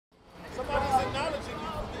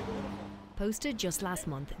Posted just last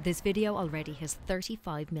month, this video already has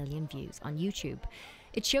 35 million views on YouTube.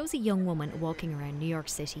 It shows a young woman walking around New York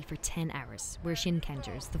City for 10 hours, where she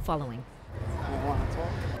encounters the following.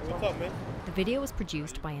 What's up, man? The video was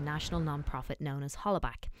produced by a national non-profit known as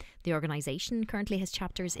Hollaback. The organisation currently has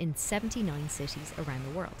chapters in 79 cities around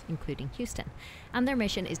the world, including Houston, and their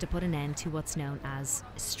mission is to put an end to what's known as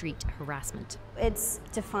street harassment. It's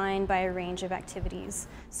defined by a range of activities.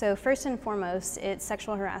 So first and foremost, it's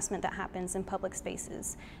sexual harassment that happens in public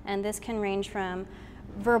spaces, and this can range from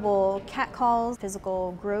verbal catcalls,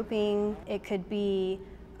 physical groping, it could be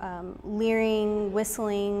leering,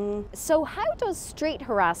 whistling. So how does street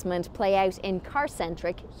harassment play out in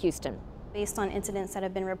car-centric Houston? Based on incidents that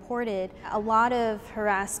have been reported, a lot of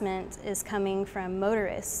harassment is coming from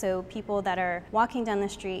motorists. So people that are walking down the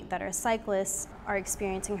street, that are cyclists, are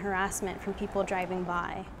experiencing harassment from people driving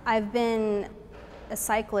by. I've been a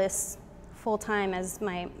cyclist full-time as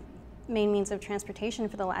my main means of transportation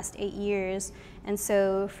for the last 8 years. And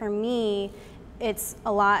so for me, it's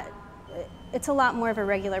a lot more of a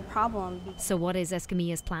regular problem. So what is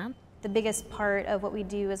Escamilla's plan? The biggest part of what we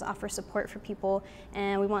do is offer support for people,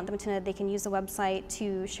 and we want them to know that they can use the website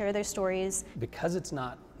to share their stories. Because it's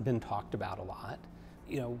not been talked about a lot,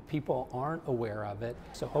 people aren't aware of it.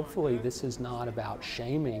 So hopefully this is not about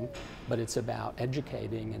shaming, but it's about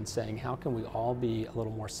educating and saying, how can we all be a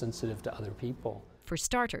little more sensitive to other people? For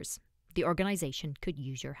starters, the organisation could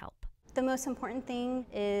use your help. The most important thing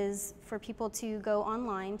is for people to go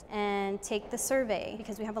online and take the survey,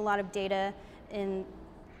 because we have a lot of data in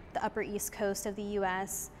the Upper East Coast of the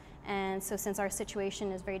US, and so since our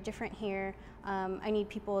situation is very different here, I need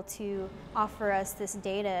people to offer us this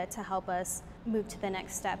data to help us move to the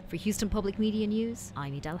next step. For Houston Public Media News,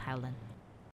 I'm Edel Howland.